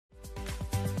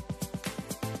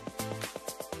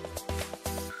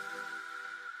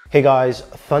Hey guys,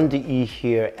 Thunder E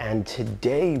here, and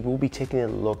today we'll be taking a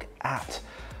look at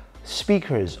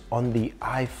speakers on the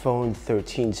iPhone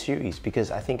 13 series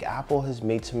because I think Apple has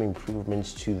made some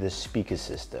improvements to the speaker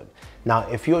system. Now,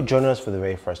 if you're joining us for the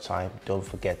very first time, don't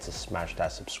forget to smash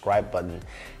that subscribe button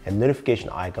and notification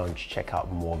icon to check out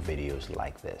more videos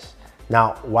like this.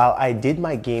 Now, while I did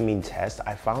my gaming test,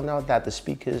 I found out that the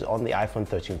speakers on the iPhone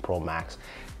 13 Pro Max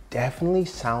definitely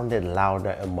sounded louder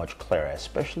and much clearer,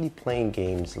 especially playing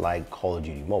games like Call of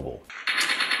Duty Mobile.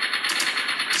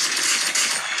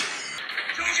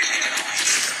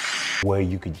 Where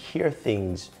you could hear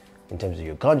things in terms of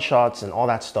your gunshots and all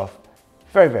that stuff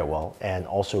very, very well, and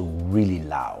also really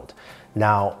loud.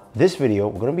 Now, this video,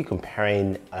 we're gonna be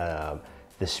comparing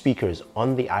the speakers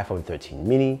on the iPhone 13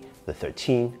 mini, the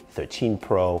 13, 13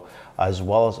 Pro, as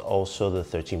well as also the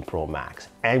 13 Pro Max.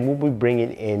 And we'll be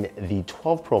bringing in the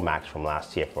 12 Pro Max from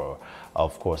last year for,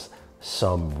 of course,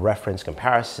 some reference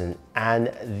comparison,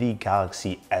 and the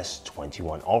Galaxy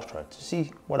S21 Ultra to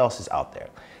see what else is out there.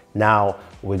 Now,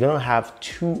 we're gonna have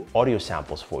two audio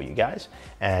samples for you guys,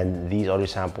 and these audio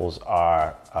samples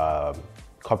are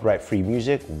copyright-free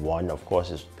music. One, of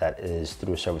course, is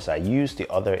through a service I use.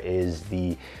 The other is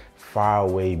the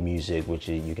faraway music, which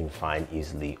you can find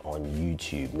easily on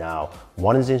YouTube. Now,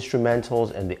 one is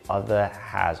instrumentals and the other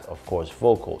has, of course,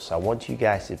 vocals. So I want you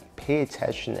guys to pay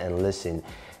attention and listen.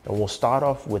 And we'll start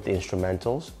off with the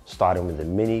instrumentals, starting with the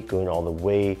mini, going all the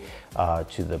way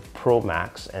to the Pro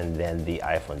Max, and then the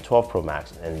iPhone 12 Pro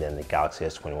Max, and then the Galaxy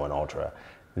S21 Ultra.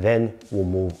 Then we'll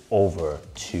move over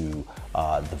to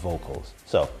the vocals.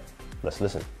 So let's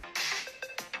listen.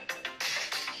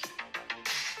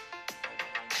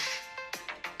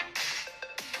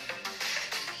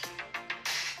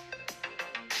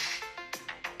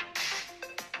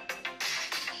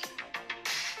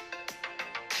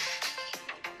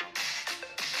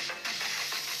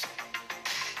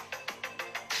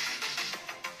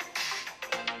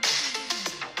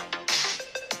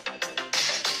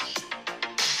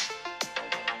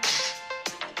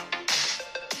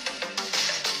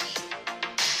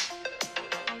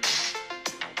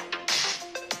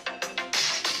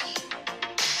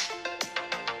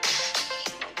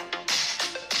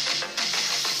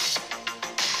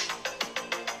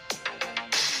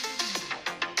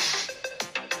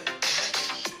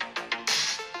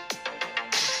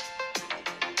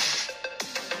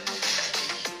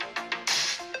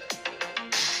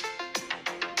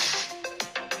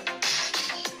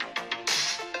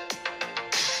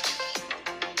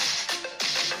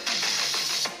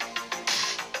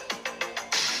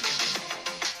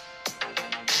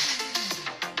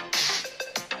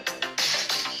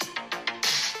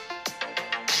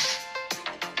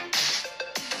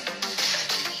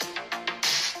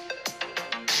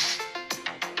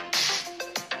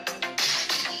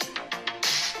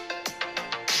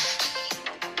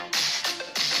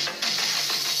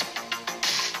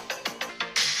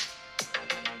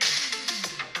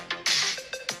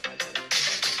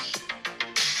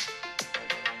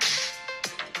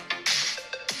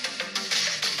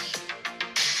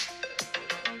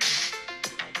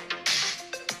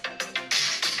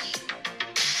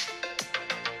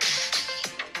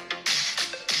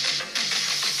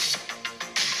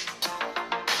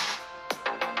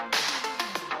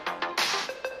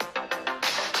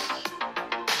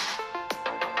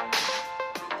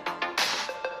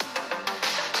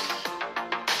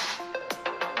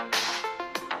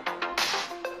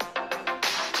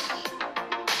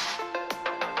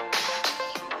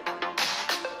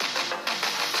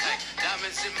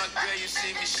 In my girl, you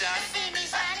see me shining.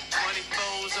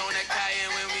 24s on that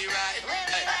Cayenne when we ride.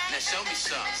 Hey, now show me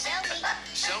some.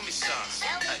 Show me some.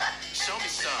 Show me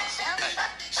some.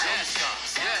 Show me some.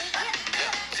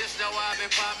 Yeah. Just know I've been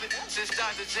popping since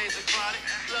Dr. J's a chronic.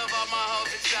 Love all my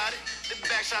hoes exotic. The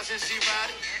back shots and she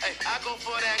ride it. Hey, I go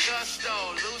for that gusto.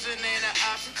 Losing ain't an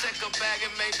option. Check a bag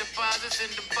and make deposits and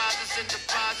deposits and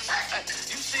deposits. Hey,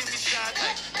 you see me shining.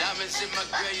 Hey, diamonds in my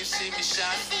grill, you see me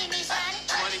shining.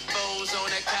 24s on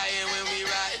that Cayenne when we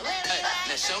ride. Hey,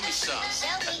 now show me some.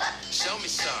 Show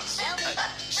me some.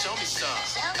 Show me some.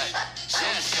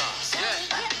 Show me some.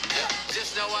 Yeah.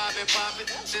 Just know I've been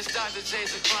popping since Dr.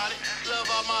 J's a chronic. Love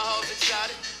all my hoes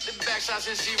exotic. The back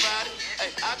shots and she ride it.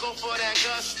 Hey, I go for that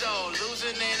gusto.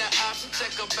 Losing ain't an option.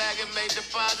 Check a bag and make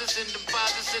deposits and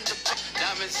deposits and deposits.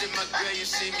 Diamonds in my grill, you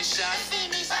see me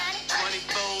shining.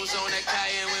 24s on that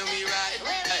Cayenne when we ride.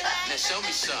 Hey, now show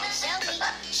me some.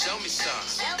 Show me some.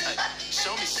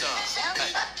 Show me some.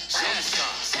 Show me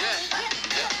some.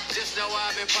 Yeah. Just know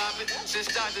I've been popping since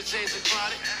Dr. J's a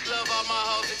chronic. Love all my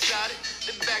hoes exotic.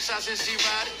 The back back shots and she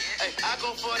ride it. Hey, I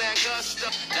go for that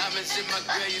gusto. Diamonds in my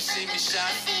grill, you see me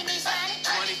shine.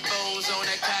 24s on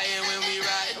that Cayenne when we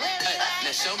ride. Hey,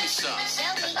 now show me some.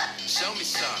 Show me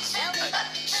some.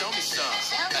 Show me some.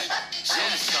 Show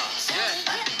me some.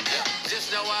 Yeah. Just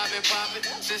know I've been popping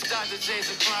since Dr. J's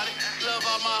a chronic. Love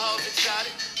all my hoes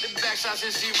exotic. The back shots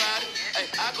and she ride it. Hey,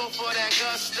 I go for that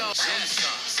gusto. Show me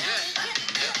some.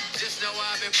 Yeah. Just know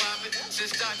I've been popping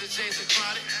since Dr. J's a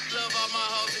chronic. Love all my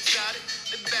hoes exotic.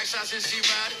 The back shots and she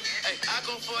ride it. Hey, I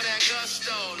go for that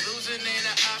gusto. Losing ain't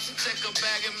an option. Check a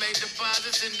bag and make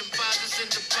deposits and deposits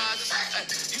and deposits. Hey,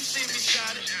 you see me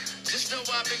shining. Just know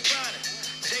I've been grinding.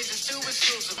 J's is too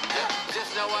exclusive. Yeah.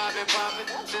 Just know I've been popping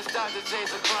since Dr.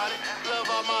 J's a chronic. Love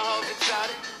all my hoes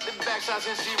exotic. The back shots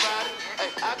and she ride it.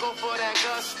 Hey, I go for that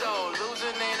gusto.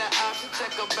 Losing ain't an option.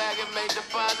 Check a bag and make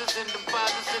deposits and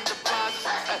deposits and deposits.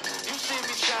 Hey, you see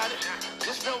me shining.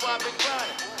 Just know I've been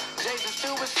grinding. J's is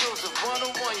too exclusive.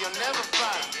 One-on-one, you'll never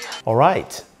find it. All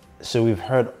right, so we've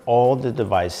heard all the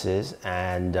devices,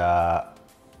 and I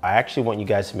actually want you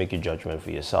guys to make your judgment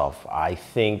for yourself. I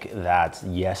think that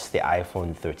yes, the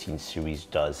iPhone 13 series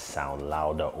does sound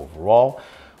louder overall,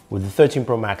 with the 13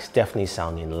 Pro Max definitely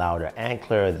sounding louder and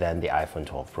clearer than the iPhone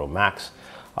 12 Pro Max.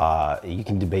 You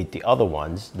can debate the other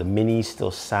ones. The Mini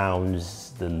still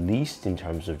sounds the least in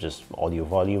terms of just audio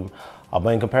volume, but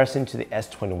in comparison to the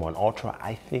S21 Ultra,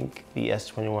 I think the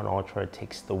S21 Ultra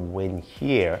takes the win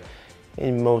here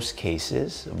in most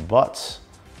cases, but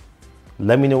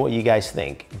let me know what you guys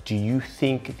think. Do you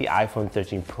think the iPhone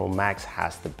 13 Pro Max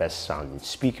has the best sounding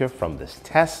speaker from this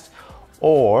test?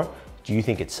 Or do you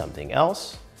think it's something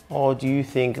else? Or do you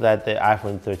think that the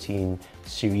iPhone 13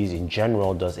 series in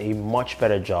general does a much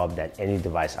better job than any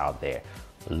device out there?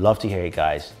 Love to hear it,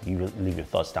 guys. You leave your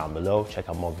thoughts down below. Check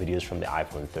out more videos from the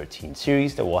iPhone 13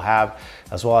 series that we'll have,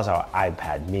 as well as our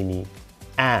iPad mini,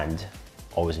 and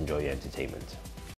always enjoy your entertainment.